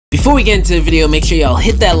Before we get into the video, make sure y'all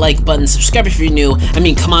hit that like button, subscribe if you're new. I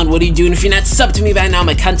mean, come on, what are you doing if you're not subbed to me by now?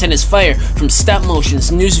 My content is fire, from stop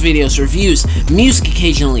motions, news videos, reviews, music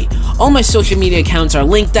occasionally. All my social media accounts are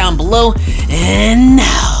linked down below, and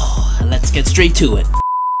now, let's get straight to it.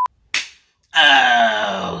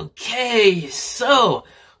 Okay, so,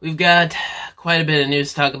 we've got quite a bit of news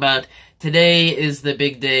to talk about. Today is the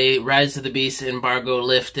big day. Rise of the Beast embargo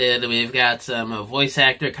lifted. We've got some voice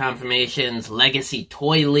actor confirmations, legacy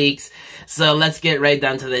toy leaks. So let's get right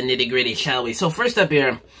down to the nitty gritty, shall we? So first up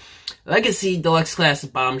here, Legacy Deluxe Class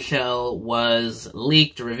Bombshell was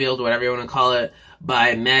leaked, revealed, whatever you want to call it,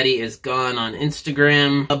 by Maddie Is Gone on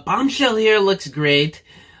Instagram. Bombshell here looks great.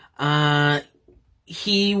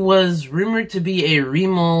 He was rumored to be a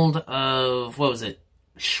remold of, what was it?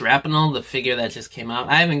 Shrapnel, the figure that just came out.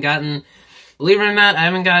 I haven't gotten, believe it or not, I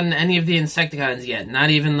haven't gotten any of the Insecticons yet.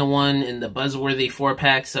 Not even the one in the Buzzworthy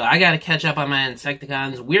 4-pack, so I gotta catch up on my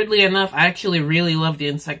Insecticons. Weirdly enough, I actually really love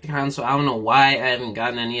the Insecticons, so I don't know why I haven't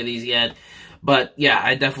gotten any of these yet. But yeah,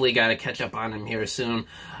 I definitely gotta catch up on him here soon.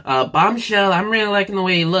 Bombshell, I'm really liking the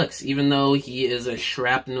way he looks, even though he is a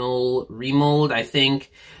Shrapnel remold. I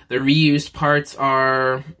think the reused parts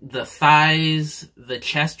are the thighs, the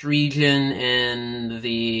chest region, and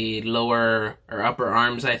the lower or upper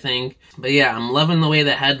arms, I think. But yeah, I'm loving the way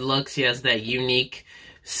the head looks. He has that unique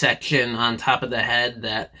section on top of the head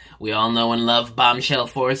that we all know and love Bombshell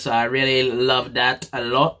for, so I really love that a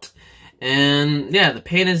lot. And yeah, the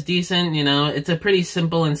paint is decent, you know, it's a pretty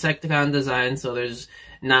simple Insecticon design, so there's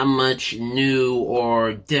not much new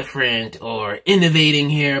or different or innovating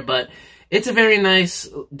here, but it's a very nice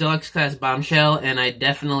Deluxe Class Bombshell, and I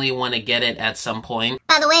definitely want to get it at some point.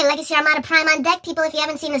 By the way, Legacy Armada Prime on deck, people. If you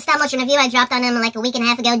haven't seen the stop motion review I dropped on him like a week and a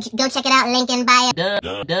half ago, go check it out, link in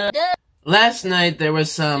bio. Last night, there was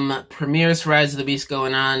some premieres for Rise of the Beast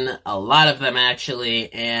going on, a lot of them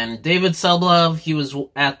actually, and David Sublove, he was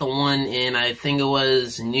at the one in, I think it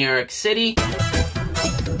was New York City.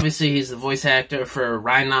 Obviously, he's the voice actor for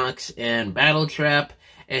Rhinox and Battletrap.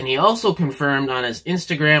 And he also confirmed on his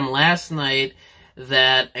Instagram last night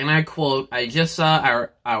that, and I quote, "I just saw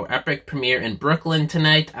our epic premiere in Brooklyn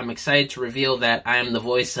tonight. I'm excited to reveal that I am the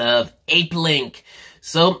voice of Ape Link."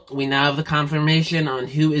 So, we now have the confirmation on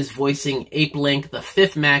who is voicing Ape Link, the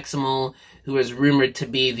 5th Maximal, who is rumored to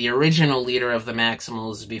be the original leader of the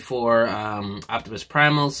Maximals before Optimus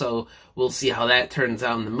Primal. So, we'll see how that turns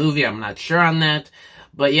out in the movie. I'm not sure on that.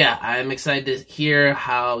 But yeah, I'm excited to hear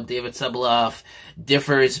how David Sublove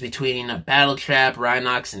differs between Battletrap,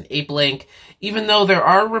 Rhinox, and Ape Link. Even though there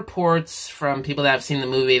are reports from people that have seen the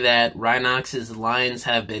movie that Rhinox's lines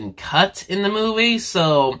have been cut in the movie,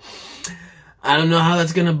 so I don't know how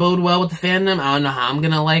that's going to bode well with the fandom. I don't know how I'm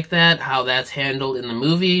going to like that, how that's handled in the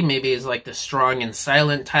movie. Maybe it's like the strong and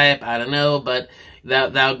silent type, I don't know, but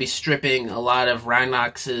that would be stripping a lot of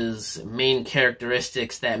Rhinox's main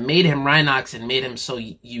characteristics that made him Rhinox and made him so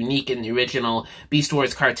unique in the original Beast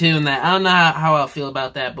Wars cartoon. That I don't know how I'll feel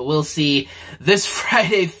about that, but we'll see. This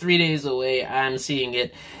Friday, 3 days away, I'm seeing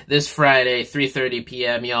it this Friday, 3:30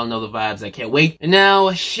 p.m. Y'all know the vibes. I can't wait. And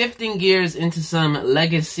now, shifting gears into some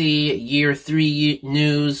Legacy Year 3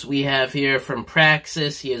 news we have here from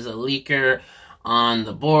Praxis. He is a leaker on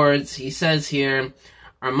the boards. He says here,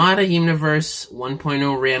 Armada Universe 1.0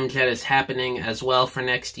 Ramjet is happening as well for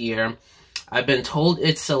next year. I've been told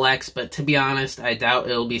it's selects, but to be honest, I doubt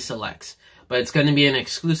it'll be selects. But it's going to be an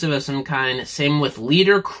exclusive of some kind. Same with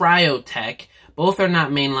Leader Cryotech. Both are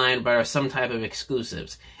not mainline, but are some type of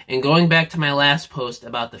exclusives. And going back to my last post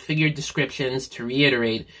about the figure descriptions, to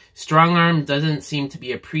reiterate, Strongarm doesn't seem to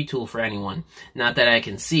be a pre-tool for anyone. Not that I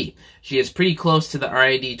can see. She is pretty close to the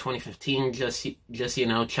RID 2015, just you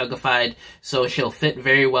know, chugified, so she'll fit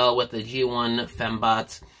very well with the G1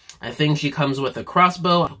 Fembots. I think she comes with a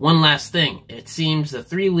crossbow. One last thing. It seems the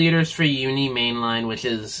 3 leaders for Uni mainline, which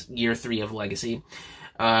is Year 3 of Legacy,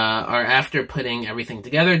 are after putting everything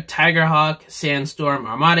together. Tigerhawk, Sandstorm,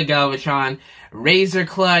 Armada Galvatron,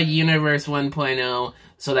 Razorclaw Universe 1.0.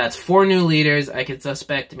 So that's 4 new leaders. I could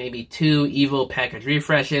suspect maybe 2 Evo package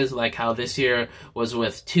refreshes, like how this year was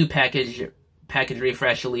with 2 package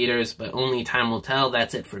refresh leaders, but only time will tell.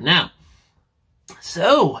 That's it for now.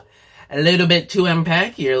 So, a little bit to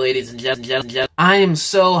unpack here, ladies and gentlemen. I am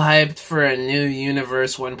so hyped for a new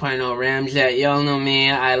Universe 1.0 Ramjet. Y'all know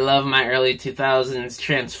me. I love my early 2000s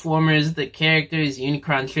Transformers, the characters,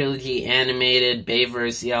 Unicron Trilogy, animated,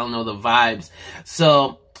 Bayverse. Y'all know the vibes.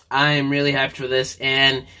 So, I am really hyped for this.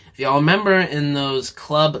 And if y'all remember in those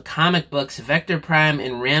club comic books, Vector Prime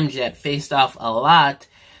and Ramjet faced off a lot.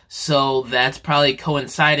 So that's probably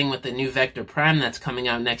coinciding with the new Vector Prime that's coming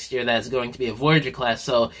out next year that's going to be a Voyager class.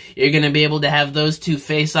 So you're going to be able to have those two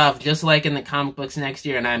face off just like in the comic books next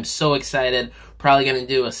year, and I'm so excited. Probably going to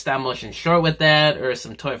do a stop motion short with that, or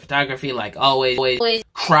some toy photography like always.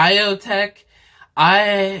 Cryotech.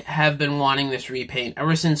 I have been wanting this repaint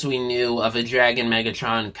ever since we knew of a Dragon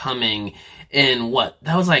Megatron coming in,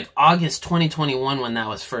 that was like August 2021 when that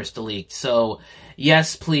was first leaked. So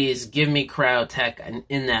yes, please give me Cryotech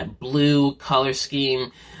in that blue color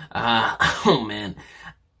scheme. Oh man.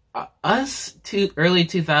 Us early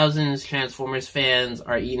 2000s Transformers fans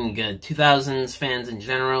are eating good. 2000s fans in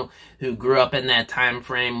general who grew up in that time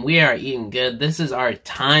frame, we are eating good. This is our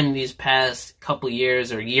time these past couple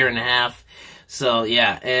years or year and a half. So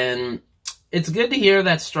yeah, and it's good to hear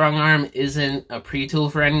that Strong Arm isn't a pre-tool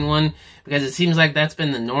for anyone, because it seems like that's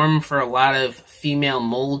been the norm for a lot of female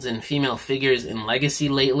molds and female figures in Legacy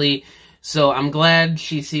lately. So I'm glad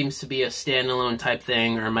she seems to be a standalone type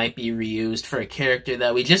thing, or might be reused for a character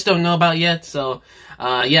that we just don't know about yet. So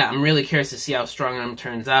yeah, I'm really curious to see how Strong Arm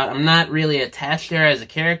turns out. I'm not really attached to her as a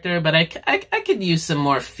character, but I could use some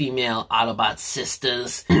more female Autobot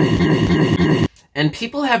sisters. And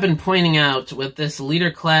people have been pointing out with this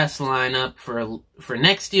leader class lineup for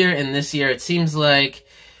next year and this year, it seems like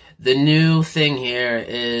the new thing here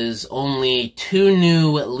is only 2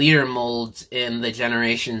 new leader molds in the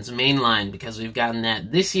Generations mainline, because we've gotten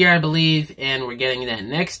that this year, I believe, and we're getting that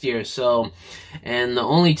next year. So, and the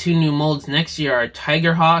only 2 new molds next year are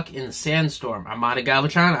Tigerhawk and Sandstorm. Armada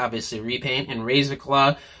Galvatron, obviously repaint, and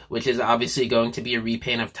Razorclaw, which is obviously going to be a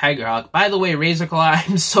repaint of Tigerhawk. By the way, Razorclaw,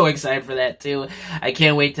 I'm so excited for that too. I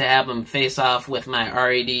can't wait to have him face off with my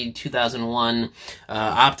RAD 2001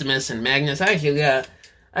 Optimus and Magnus. I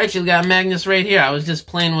actually got Magnus right here. I was just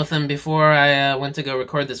playing with him before I went to go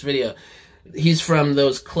record this video. He's from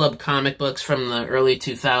those club comic books from the early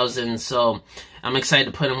 2000s, so I'm excited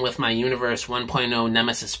to put him with my Universe 1.0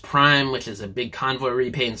 Nemesis Prime, which is a big convoy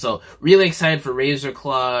repaint. So really excited for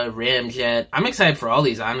Razorclaw, Ramjet. I'm excited for all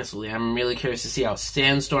these, honestly. I'm really curious to see how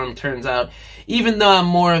Sandstorm turns out, even though I'm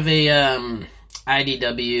more of a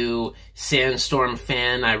IDW Sandstorm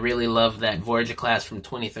fan. I really love that Voyager class from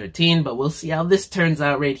 2013, but we'll see how this turns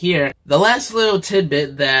out right here. The last little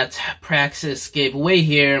tidbit that Praxis gave away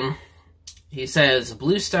here, he says,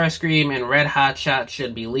 Blue Starscream and Red Hotshot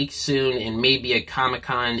should be leaked soon and maybe a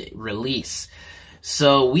Comic-Con release.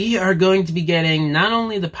 So we are going to be getting not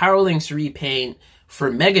only the Power Links repaint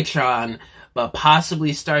for Megatron, but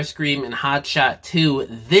possibly Starscream and Hotshot 2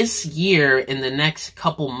 this year in the next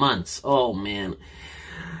couple months. Oh, man.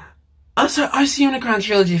 Us Unicron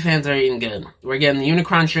Trilogy fans are eating good. We're getting the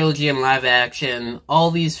Unicron Trilogy in live action.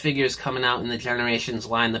 All these figures coming out in the Generations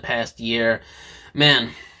line the past year. Man,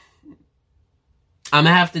 I'm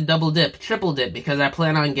gonna have to double dip, triple dip, because I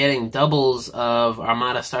plan on getting doubles of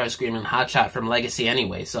Armada, Starscream, and Hotshot from Legacy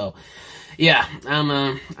anyway. So, yeah,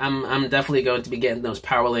 I'm definitely going to be getting those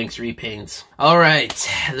Power Links repaints. Alright,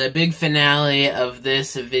 the big finale of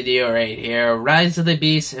this video right here. Rise of the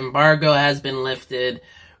Beast embargo has been lifted.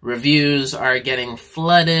 Reviews are getting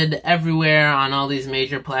flooded everywhere on all these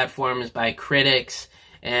major platforms by critics.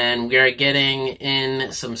 And we are getting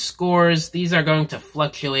in some scores. These are going to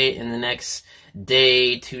fluctuate in the next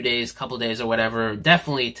day, 2 days, couple days, or whatever.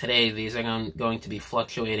 Definitely today, these are going to be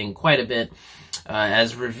fluctuating quite a bit.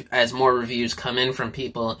 As more reviews come in from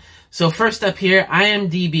people. So first up here,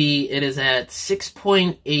 IMDb, it is at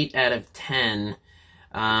 6.8 out of 10.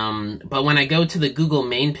 But when I go to the Google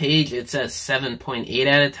main page, it says 7.8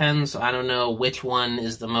 out of 10, so I don't know which one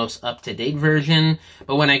is the most up-to-date version.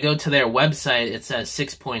 But when I go to their website, it says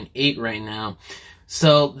 6.8 right now.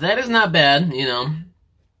 So that is not bad, you know.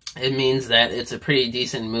 It means that it's a pretty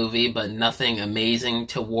decent movie, but nothing amazing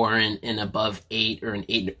to warrant an above 8 or an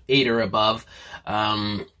 8 or above.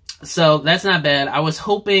 So that's not bad. I was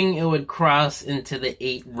hoping it would cross into the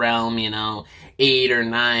 8 realm, you know, 8 or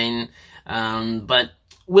 9. But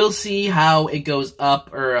we'll see how it goes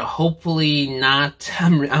up, or hopefully not.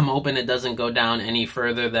 I'm hoping it doesn't go down any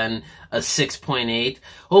further than a 6.8.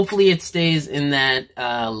 Hopefully it stays in that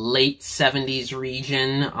late 70s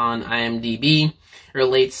region on IMDb. Or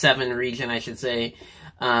late 7 region, I should say.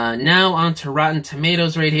 Now on to Rotten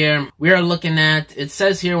Tomatoes right here. We are looking at, it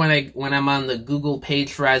says here when I'm on the Google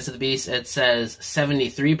page for Rise of the Beast, it says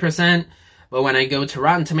 73%. But when I go to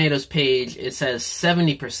Rotten Tomatoes page, it says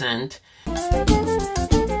 70%.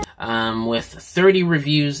 With 30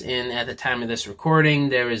 reviews in at the time of this recording.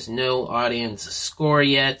 There is no audience score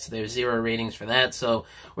yet. There's 0 ratings for that. So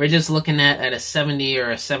we're just looking at a 70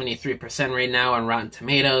 or a 73% right now on Rotten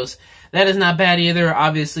Tomatoes. That is not bad either.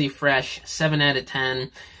 Obviously fresh, 7 out of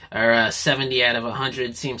 10. or 70 out of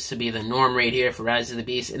 100 seems to be the norm rate here for Rise of the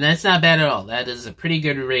Beast, and that's not bad at all. That is a pretty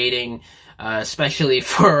good rating, especially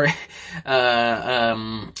for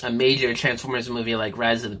a major Transformers movie like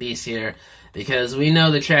Rise of the Beast here, because we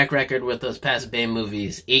know the track record with those past Bay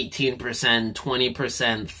movies, 18%, 20%,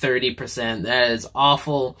 30%, that is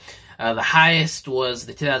awful. The highest was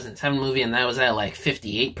the 2007 movie, and that was at like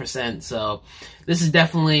 58%, so this is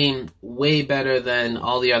definitely way better than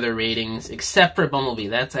all the other ratings, except for Bumblebee.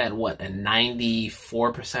 That's at, what, a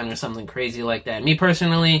 94% or something crazy like that. Me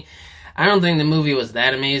personally, I don't think the movie was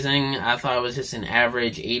that amazing. I thought it was just an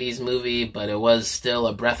average 80s movie, but it was still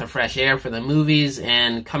a breath of fresh air for the movies,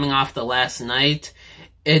 and coming off the last night,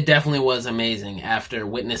 it definitely was amazing after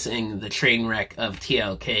witnessing the train wreck of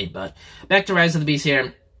TLK. But back to Rise of the Beast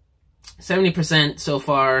here. 70% so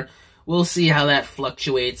far. We'll see how that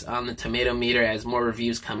fluctuates on the tomato meter as more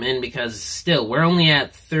reviews come in, because still, we're only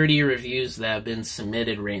at 30 reviews that have been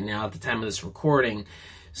submitted right now at the time of this recording.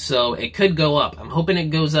 So it could go up. I'm hoping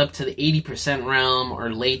it goes up to the 80% realm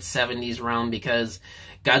or late 70s realm, because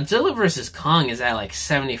Godzilla vs. Kong is at like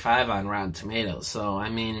 75 on Rotten Tomatoes. So, I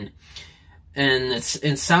mean, and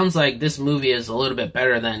it sounds like this movie is a little bit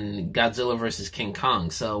better than Godzilla vs. King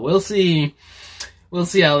Kong. So we'll see. We'll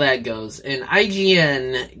see how that goes. And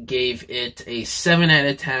IGN gave it a 7 out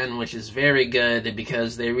of 10, which is very good,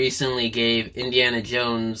 because they recently gave Indiana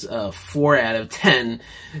Jones a 4 out of 10.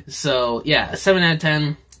 So, yeah, a 7 out of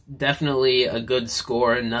 10, definitely a good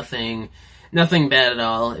score. Nothing bad at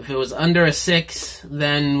all. If it was under a 6,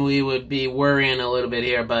 then we would be worrying a little bit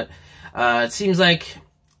here. But it seems like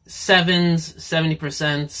 7s,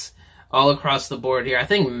 70%, all across the board here. I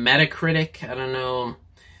think Metacritic, I don't know.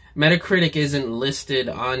 Metacritic isn't listed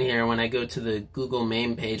on here when I go to the Google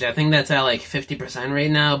main page. I think that's at like 50%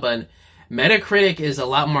 right now, but Metacritic is a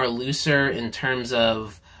lot more looser in terms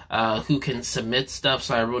of who can submit stuff,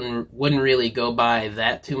 so I wouldn't really go by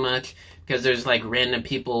that too much, because there's like random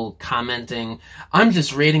people commenting, I'm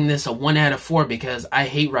just rating this a 1 out of 4 because I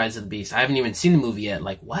hate Rise of the Beast. I haven't even seen the movie yet.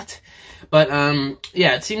 Like, what? But,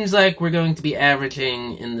 yeah, it seems like we're going to be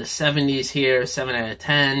averaging in the 70s here, 7 out of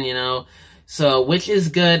 10, you know. So, which is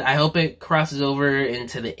good. I hope it crosses over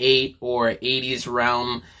into the 8 or 80s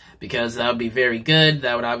realm, because that would be very good.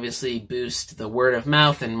 That would obviously boost the word of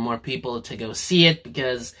mouth and more people to go see it,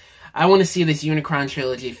 because I want to see this Unicron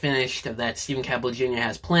trilogy finished that Stephen Campbell Jr.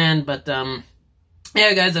 has planned. But,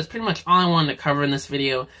 yeah, guys, that's pretty much all I wanted to cover in this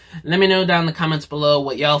video. Let me know down in the comments below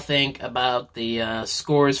what y'all think about the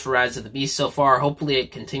scores for Rise of the Beast so far. Hopefully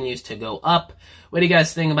it continues to go up. What do you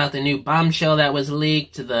guys think about the new Bombshell that was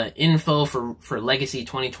leaked, the info for Legacy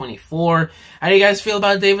 2024? How do you guys feel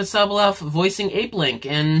about David Soboleff voicing Ape Link?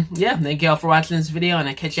 And, yeah, thank y'all for watching this video, and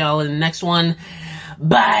I'll catch y'all in the next one.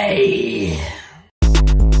 Bye!